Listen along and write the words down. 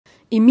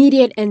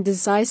Immediate and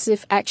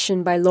decisive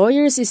action by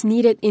lawyers is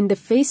needed in the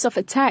face of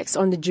attacks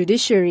on the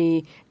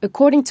judiciary,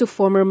 according to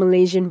former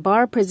Malaysian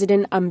Bar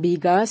President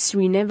Ambiga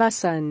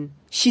Sreenevasan.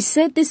 She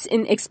said this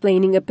in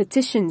explaining a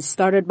petition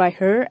started by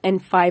her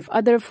and 5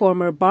 other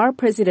former bar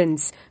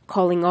presidents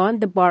calling on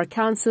the Bar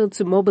Council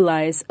to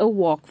mobilise a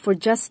walk for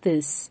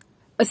justice.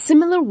 A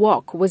similar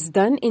walk was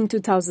done in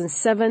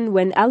 2007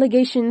 when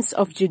allegations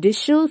of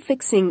judicial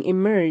fixing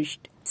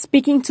emerged.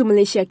 Speaking to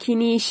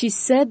Malaysiakini, she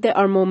said there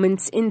are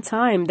moments in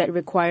time that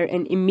require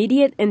an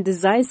immediate and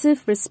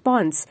decisive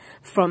response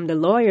from the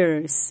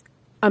lawyers.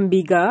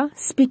 Ambiga,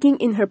 speaking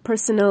in her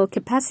personal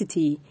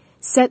capacity,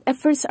 said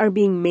efforts are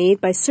being made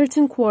by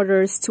certain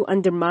quarters to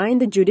undermine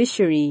the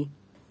judiciary.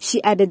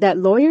 She added that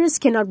lawyers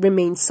cannot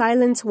remain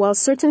silent while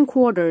certain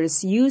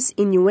quarters use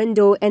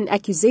innuendo and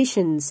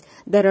accusations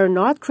that are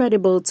not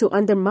credible to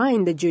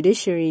undermine the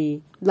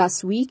judiciary.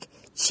 Last week,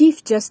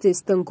 Chief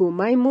Justice Tengku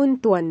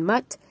Maimun Tuan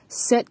Mat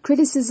said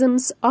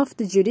criticisms of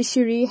the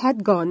judiciary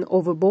had gone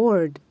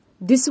overboard.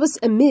 This was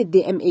amid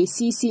the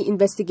MACC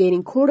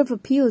investigating Court of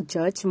Appeal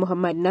Judge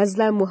Muhammad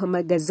Nazla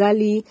Muhammad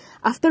Ghazali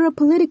after a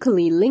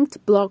politically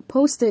linked blog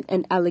posted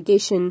an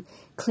allegation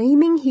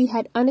claiming he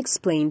had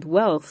unexplained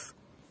wealth.